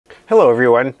Hello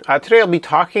everyone. Today I'll be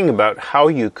talking about how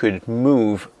you could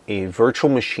move a virtual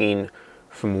machine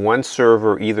from one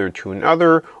server either to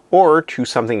another or to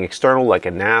something external like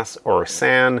a NAS or a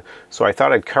SAN. So I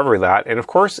thought I'd cover that. And of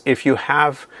course, if you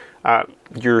have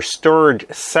your storage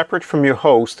separate from your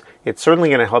host, it's certainly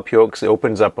going to help you out because it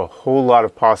opens up a whole lot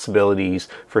of possibilities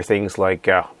for things like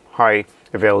high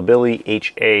availability,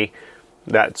 HA.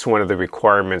 That's one of the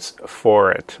requirements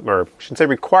for it, or I shouldn't say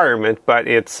requirement, but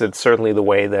it's certainly the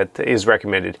way that is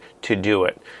recommended to do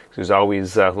it. There's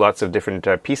always lots of different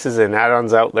pieces and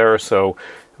add-ons out there, so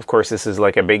of course this is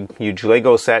like a big huge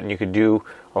Lego set and you could do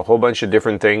a whole bunch of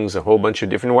different things a whole bunch of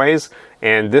different ways.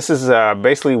 And this is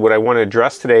basically what I want to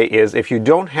address today is if you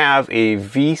don't have a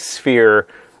vSphere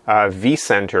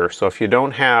vCenter, so if you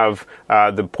don't have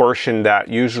the portion that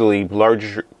usually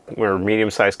large or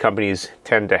medium-sized companies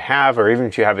tend to have, or even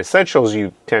if you have Essentials,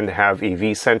 you tend to have a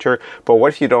vCenter. But what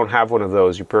if you don't have one of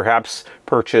those? You perhaps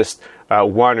purchased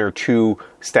one or two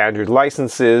standard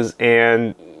licenses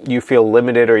and you feel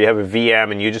limited, or you have a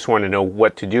VM and you just want to know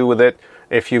what to do with it.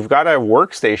 If you've got a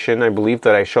workstation, I believe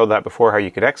that I showed that before how you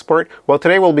could export. Well,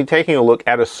 today we'll be taking a look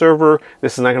at a server.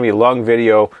 This is not going to be a long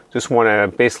video. Just want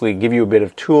to basically give you a bit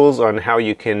of tools on how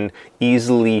you can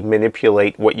easily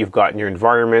manipulate what you've got in your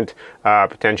environment,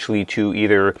 potentially to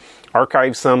either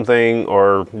archive something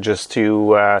or just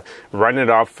to run it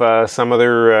off some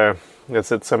other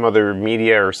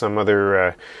media or some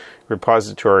other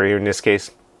repository. In this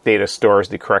case, data store is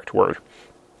the correct word.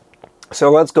 So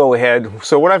let's go ahead.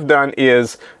 So what I've done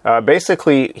is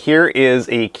basically here is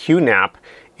a QNAP,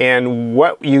 and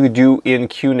what you do in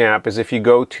QNAP is if you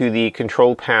go to the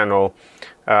control panel,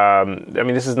 I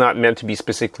mean this is not meant to be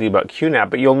specifically about QNAP,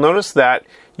 but you'll notice that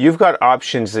you've got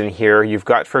options in here. You've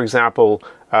got, for example,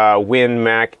 Win,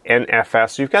 Mac,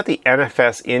 NFS. So you've got the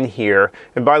NFS in here,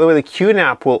 and by the way, the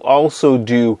QNAP will also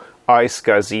do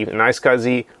iSCSI, and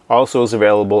iSCSI also is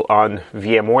available on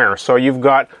VMware. So you've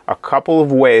got a couple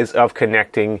of ways of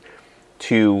connecting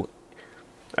to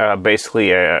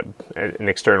basically an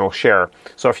external share.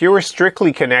 So if you were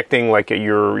strictly connecting, like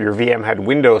your VM had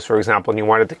Windows, for example, and you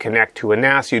wanted to connect to a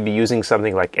NAS, you'd be using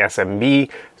something like SMB.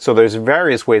 So there's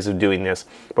various ways of doing this.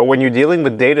 But when you're dealing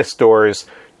with data stores,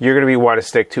 you're going to want to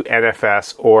stick to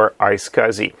NFS or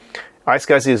iSCSI.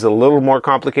 iSCSI is a little more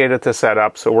complicated to set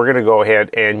up, so we're going to go ahead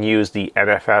and use the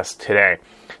NFS today.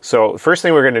 So first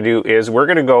thing we're going to do is we're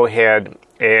going to go ahead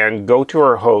and go to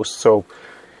our host. So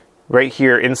right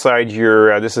here inside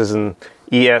your, this is an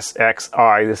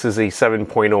ESXi, this is a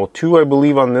 7.02 I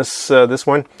believe on this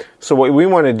one. So what we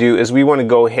want to do is we want to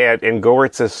go ahead and go where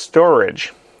it says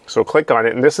storage. So click on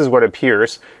it and this is what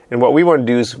appears. And what we want to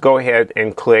do is go ahead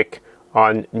and click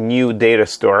on new data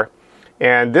store.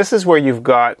 And this is where you've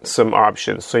got some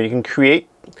options. So you can create,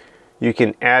 you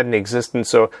can add an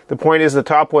existence. So the point is the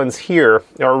top ones here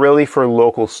are really for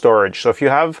local storage. So if you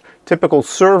have typical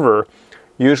server,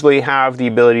 usually have the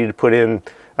ability to put in,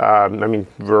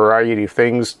 variety of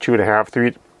things,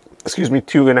 2.5,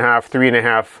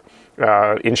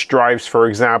 3.5 inch drives, for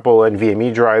example, and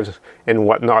VME drives and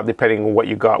whatnot, depending on what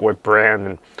you got, what brand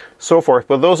and so forth.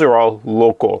 But those are all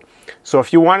local. So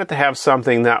if you wanted to have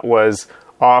something that was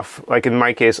off, like in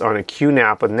my case on a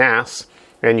QNAP, a NAS,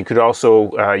 and you could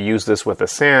also use this with a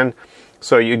SAN.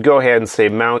 So you'd go ahead and say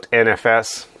mount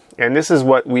NFS, and this is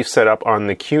what we've set up on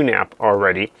the QNAP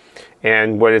already.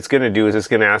 And what it's going to do is it's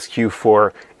going to ask you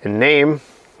for a name,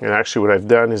 and actually what I've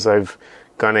done is I've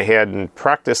gone ahead and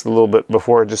practiced a little bit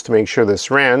before just to make sure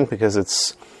this ran, because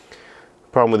it's the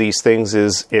problem with these things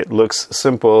is it looks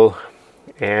simple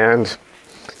and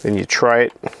then you try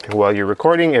it while you're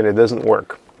recording and it doesn't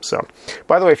work. So,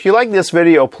 by the way, if you like this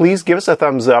video, please give us a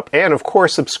thumbs up and, of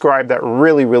course, subscribe. That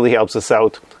really, really helps us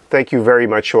out. Thank you very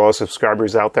much to all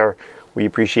subscribers out there. We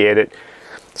appreciate it.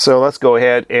 So let's go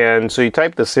ahead and, so you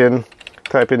type this in,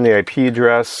 type in the IP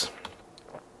address.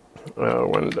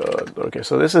 Okay,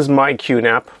 so this is my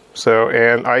QNAP. So,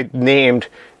 and I named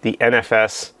the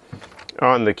NFS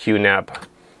on the QNAP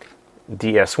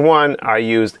DS1. I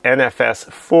used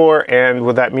NFS4, and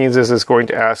what that means is it's going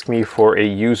to ask me for a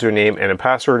username and a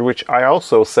password, which I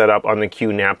also set up on the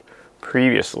QNAP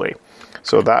previously.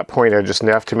 So at that point, I just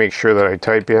have to make sure that I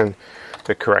type in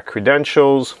the correct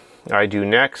credentials. I do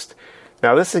next.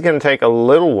 Now this is going to take a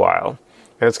little while,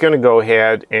 and it's going to go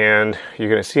ahead and you're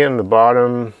going to see on the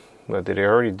bottom, did I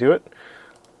already do it?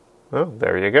 Oh,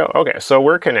 there you go. Okay, so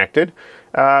we're connected.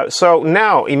 So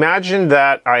now imagine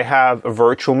that I have a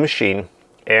virtual machine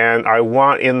and I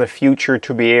want in the future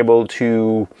to be able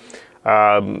to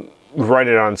run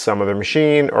it on some other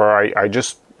machine, or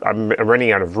I'm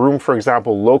running out of room, for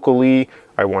example, locally.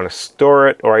 I want to store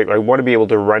it, or I want to be able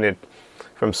to run it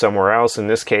from somewhere else, in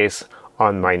this case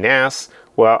on my NAS,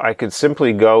 well, I could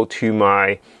simply go to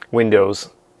my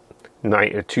Windows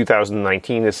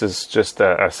 2019. This is just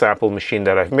a sample machine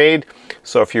that I've made.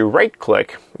 So if you right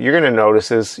click, you're going to notice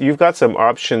is you've got some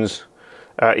options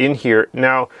in here.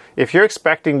 Now, if you're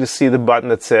expecting to see the button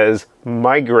that says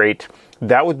migrate,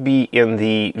 that would be in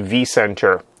the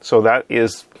vCenter. So that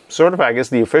is sort of, I guess,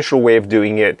 the official way of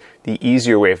doing it, the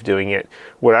easier way of doing it.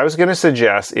 What I was going to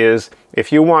suggest is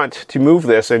if you want to move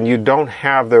this and you don't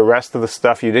have the rest of the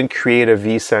stuff, you didn't create a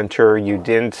vCenter, you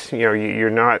didn't, you're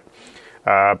not,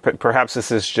 perhaps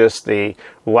this is just a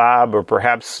lab, or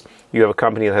perhaps you have a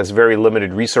company that has very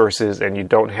limited resources and you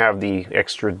don't have the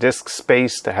extra disk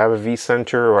space to have a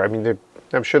vCenter, or I mean,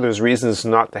 I'm sure there's reasons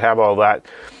not to have all that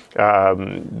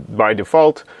by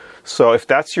default. So if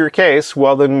that's your case,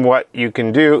 well, then what you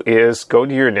can do is go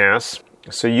to your NAS.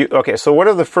 So one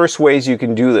of the first ways you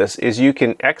can do this is you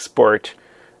can export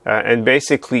and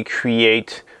basically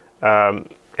create an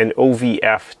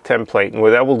OVF template. And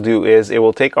what that will do is it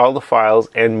will take all the files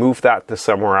and move that to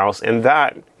somewhere else. And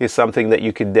that is something that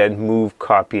you could then move,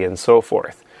 copy, and so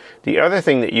forth. The other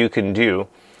thing that you can do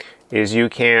is you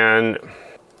can,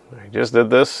 I just did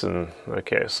this, and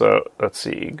okay, so let's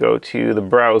see, you go to the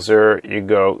browser, you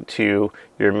go to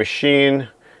your machine,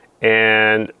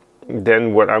 and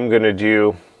then what I'm going to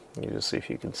do, you just see if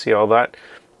you can see all that,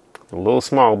 a little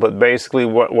small, but basically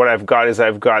what I've got is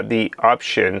I've got the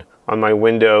option on my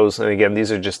Windows, and again,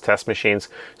 these are just test machines,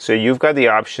 so you've got the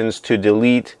options to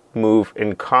delete, move,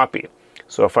 and copy.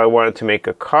 So if I wanted to make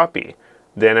a copy,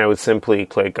 then I would simply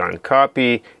click on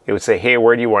copy. It would say, hey,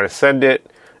 where do you want to send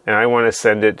it? And I want to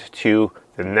send it to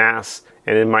the NAS,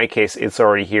 and in my case it's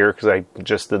already here because I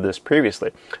just did this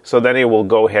previously. So then it will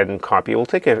go ahead and copy. It will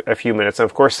take a few minutes, and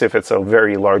of course if it's a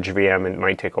very large VM it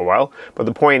might take a while, but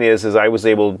the point is I was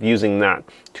able, using that,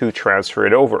 to transfer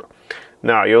it over.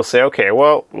 Now you'll say, okay,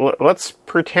 well, let's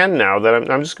pretend now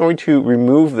that I'm just going to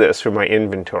remove this from my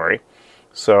inventory.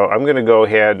 So I'm going to go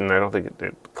ahead, and I don't think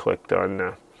it clicked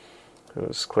on,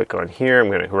 let's click on here. I'm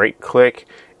going to right click,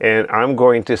 and I'm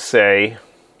going to say,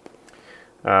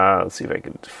 let's see if I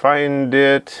can find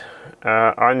it,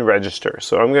 unregister.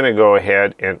 So I'm going to go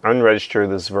ahead and unregister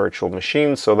this virtual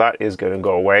machine, so that is going to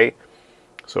go away.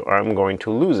 So I'm going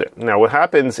to lose it. Now what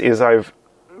happens is I've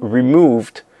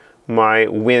removed my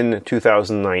Win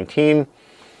 2019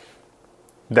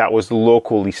 that was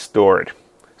locally stored.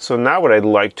 So now what I'd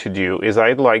like to do is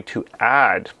I'd like to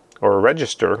add or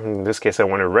register, in this case I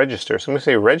want to register, so I'm going to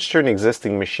say register an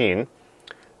existing machine,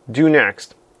 do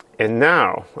next. And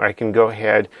now I can go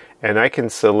ahead and I can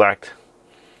select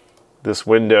this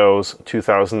Windows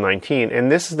 2019,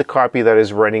 and this is the copy that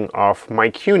is running off my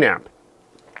QNAP.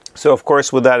 So of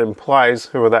course what that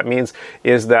implies, or what that means,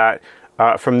 is that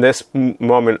from this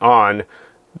moment on,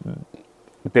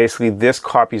 basically this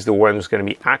copy is the one that's going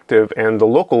to be active, and the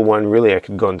local one, really I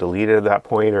could go and delete it at that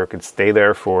point, or it could stay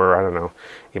there for, I don't know,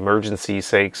 emergency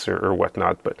sakes or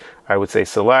whatnot. But I would say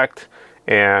select,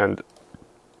 and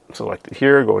select it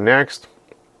here, go next,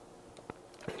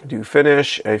 do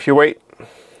finish, and if you wait,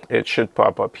 it should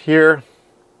pop up here,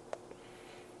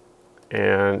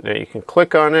 and then you can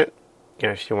click on it,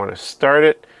 and if you want to start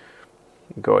it,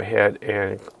 go ahead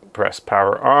and press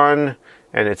power on,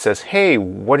 and it says, hey,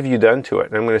 what have you done to it?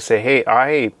 And I'm going to say,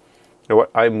 hey, you know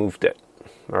what, I moved it,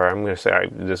 or I'm going to say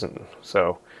it doesn't,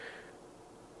 so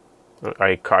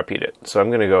I copied it, so I'm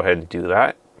going to go ahead and do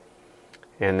that.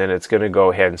 And then it's going to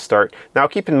go ahead and start. Now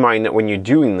keep in mind that when you're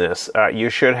doing this,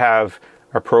 you should have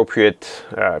appropriate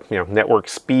network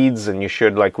speeds, and you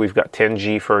should, like we've got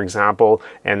 10G for example,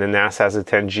 and the NAS has a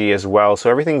 10G as well,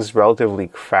 so everything's relatively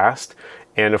fast.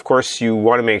 And of course you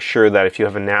want to make sure that if you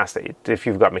have a NAS, if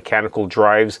you've got mechanical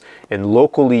drives and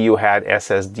locally you had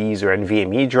SSDs or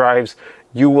NVMe drives,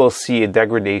 you will see a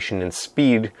degradation in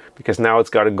speed, because now it's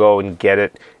got to go and get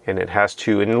it, and it has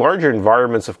to, in larger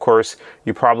environments, of course,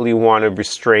 you probably want to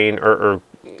restrain or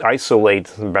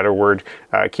isolate, a better word,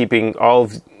 keeping all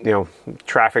of,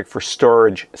 traffic for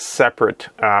storage separate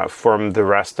from the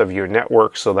rest of your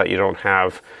network, so that you don't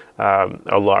have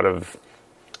a lot of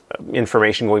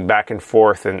information going back and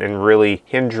forth and really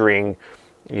hindering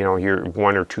your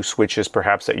one or two switches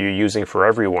perhaps that you're using for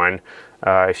everyone.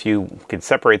 If you can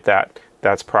separate that,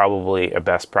 that's probably a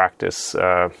best practice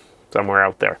somewhere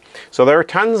out there. So there are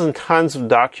tons and tons of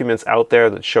documents out there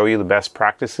that show you the best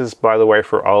practices, by the way,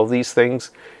 for all of these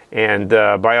things. And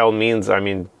by all means, I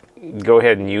mean, go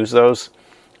ahead and use those.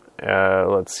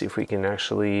 Let's see if we can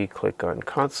actually click on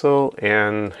console,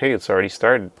 and hey, it's already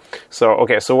started. So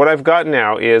okay, so what I've got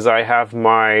now is I have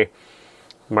my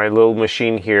little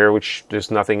machine here, which there's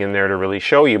nothing in there to really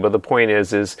show you, but the point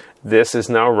is this is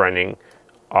now running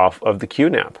off of the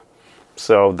QNAP.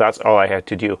 So that's all I had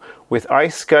to do. With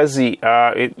iSCSI,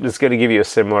 it's going to give you a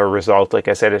similar result. Like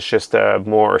I said, it's just a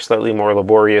slightly more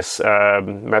laborious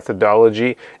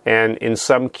methodology, and in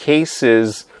some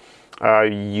cases,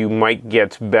 you might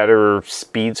get better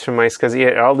speeds from iSCSI.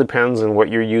 It all depends on what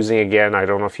you're using. Again, I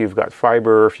don't know if you've got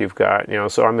fiber, if you've got,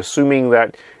 so I'm assuming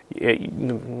that,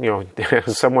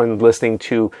 someone listening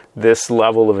to this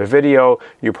level of a video,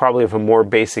 you probably have a more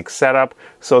basic setup.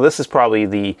 So this is probably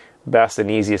the best and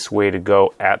easiest way to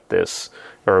go at this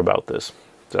or about this.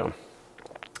 So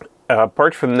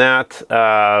apart from that,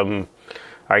 I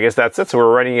guess that's it. So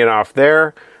we're running it off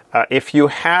there. If you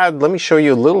had, let me show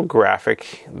you a little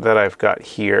graphic that I've got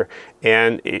here.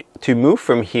 And to move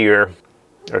from here,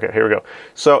 okay, here we go.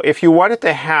 So if you wanted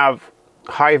to have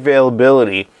high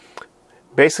availability,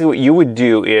 basically what you would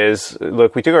do is,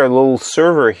 look, we took our little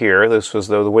server here, this was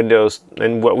the Windows,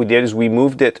 and what we did is we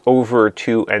moved it over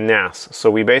to a NAS.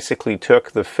 So we basically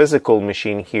took the physical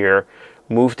machine here,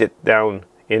 moved it down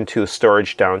into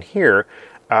storage down here.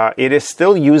 It is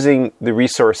still using the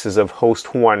resources of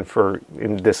host 1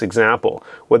 in this example.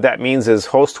 What that means is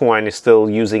host 1 is still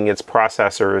using its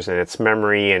processors and its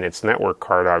memory and its network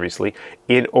card, obviously,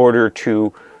 in order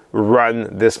to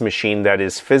run this machine that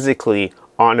is physically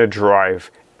on a drive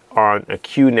on a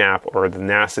QNAP, or the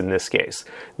NAS in this case.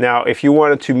 Now, if you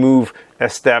wanted to move a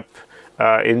step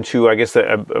into, I guess,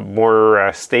 a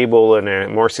more stable and a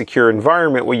more secure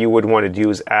environment, what you would want to do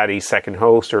is add a second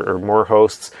host or more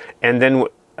hosts. And then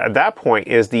at that point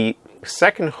is the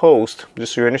second host,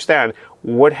 just so you understand,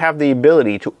 would have the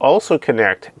ability to also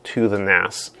connect to the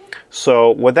NAS. So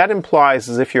what that implies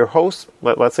is if your host,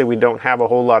 let's say we don't have a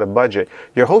whole lot of budget,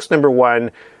 your host number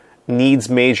 1 needs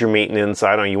major maintenance.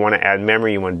 I don't know, you want to add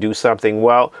memory, you want to do something.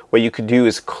 Well, what you could do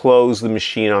is close the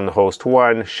machine on the host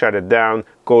 1, shut it down,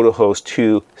 go to host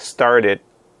 2, start it,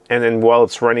 and then while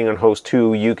it's running on host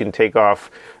 2, you can take off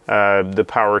the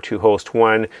power to host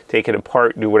 1, take it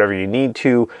apart, do whatever you need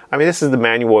to. I mean, this is the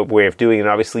manual way of doing it.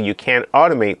 Obviously, you can't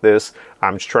automate this.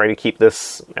 I'm just trying to keep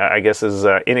this, I guess, as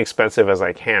inexpensive as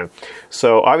I can.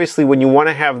 So obviously, when you want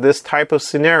to have this type of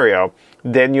scenario,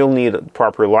 then you'll need a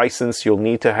proper license. You'll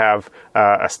need to have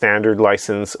a standard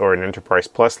license or an Enterprise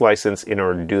Plus license in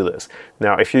order to do this.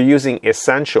 Now, if you're using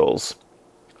Essentials,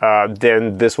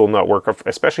 then this will not work.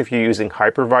 Especially if you're using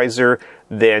Hypervisor,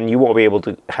 then you won't be able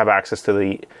to have access to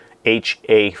the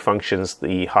HA functions,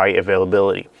 the high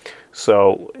availability.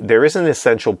 So there is an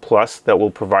Essential Plus that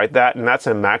will provide that, and that's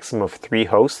a maximum of 3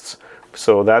 hosts.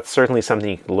 So that's certainly something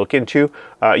you can look into.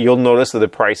 You'll notice that the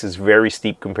price is very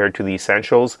steep compared to the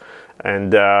Essentials,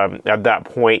 and at that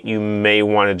point you may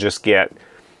want to just get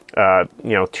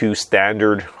 2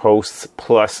 standard hosts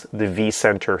plus the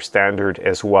vCenter standard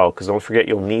as well, because don't forget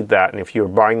you'll need that, and if you're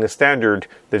buying the standard,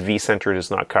 the vCenter does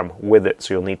not come with it,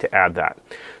 so you'll need to add that.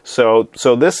 So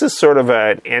this is sort of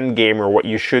an end game, or what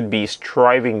you should be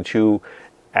striving to,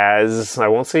 as I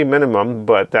won't say minimum,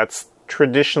 but that's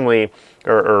traditionally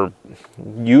or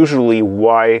usually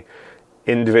why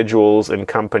individuals and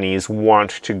companies want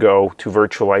to go to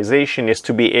virtualization, is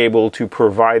to be able to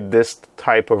provide this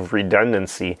type of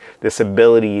redundancy, this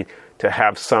ability to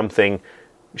have something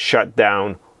shut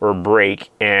down or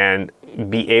break and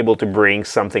be able to bring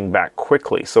something back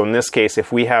quickly. So in this case,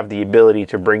 if we have the ability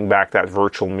to bring back that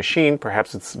virtual machine,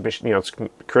 perhaps it's it's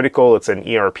critical, it's an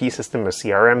ERP system, a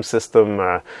CRM system,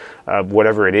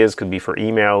 whatever it is, could be for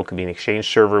email, could be an Exchange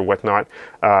server, whatnot,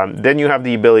 then you have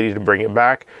the ability to bring it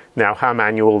back. Now, how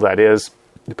manual that is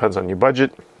depends on your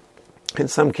budget. In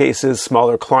some cases,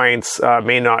 smaller clients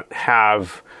may not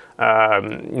have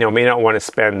may not want to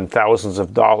spend thousands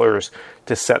of dollars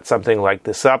to set something like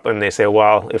this up, and they say,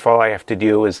 well, if all I have to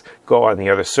do is go on the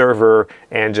other server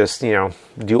and just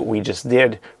do what we just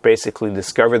did, basically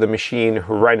discover the machine,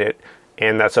 run it,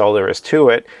 and that's all there is to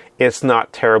it. It's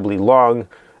not terribly long,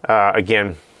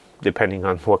 again, depending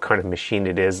on what kind of machine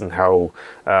it is and how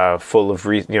full of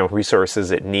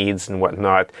resources it needs and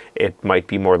whatnot. It might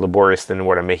be more laborious than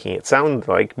what I'm making it sound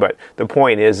like, but the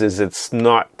point is it's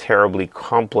not terribly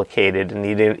complicated, and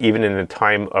even in a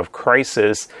time of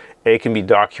crisis, it can be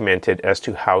documented as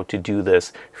to how to do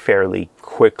this fairly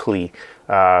quickly.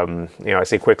 I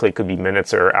say quickly, it could be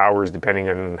minutes or hours, depending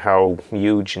on how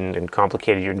huge and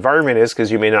complicated your environment is,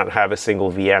 because you may not have a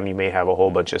single VM, you may have a whole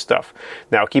bunch of stuff.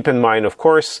 Now, keep in mind, of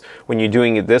course, when you're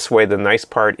doing it this way, the nice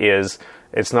part is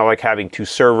it's not like having 2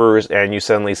 servers and you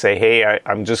suddenly say, hey,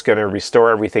 I'm just going to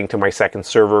restore everything to my second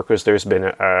server because there's been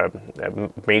a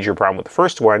major problem with the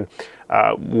first one.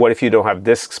 What if you don't have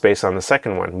disk space on the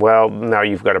second one? Well, now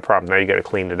you've got a problem. Now you got to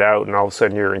clean it out, and all of a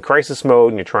sudden you're in crisis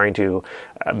mode, and you're trying to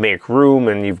make room,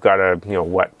 and you've got to,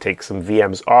 take some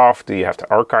VMs off. Do you have to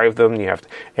archive them?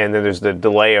 And then there's the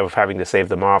delay of having to save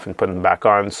them off and put them back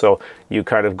on. So you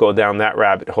kind of go down that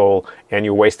rabbit hole, and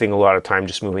you're wasting a lot of time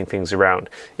just moving things around.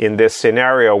 In this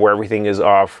scenario where everything is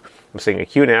off, I'm saying a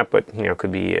QNAP, but it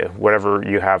could be whatever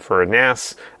you have for a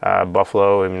NAS,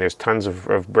 Buffalo. I mean, there's tons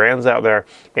of brands out there.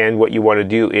 And what you want to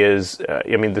do is,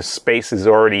 the space is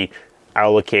already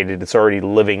allocated. It's already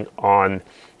living on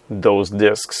those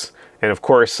disks. And of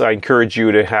course, I encourage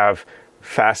you to have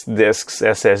fast disks,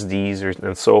 SSDs,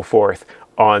 and so forth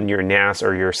on your NAS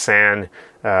or your SAN.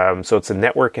 So it's a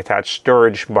network attached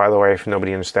storage, by the way, if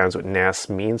nobody understands what NAS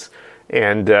means.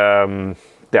 And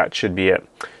that should be it.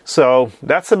 So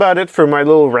that's about it for my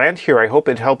little rant here. I hope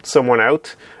it helped someone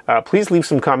out. Please leave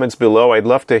some comments below. I'd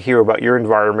love to hear about your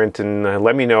environment, and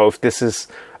let me know if this is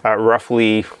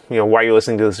roughly why you're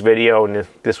listening to this video and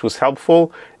if this was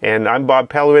helpful. And I'm Bob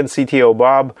Pellerin,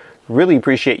 CTOBOB. Really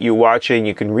appreciate you watching.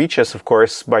 You can reach us, of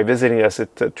course, by visiting us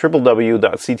at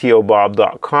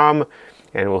www.ctobob.com,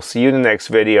 and we'll see you in the next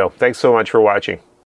video. Thanks so much for watching.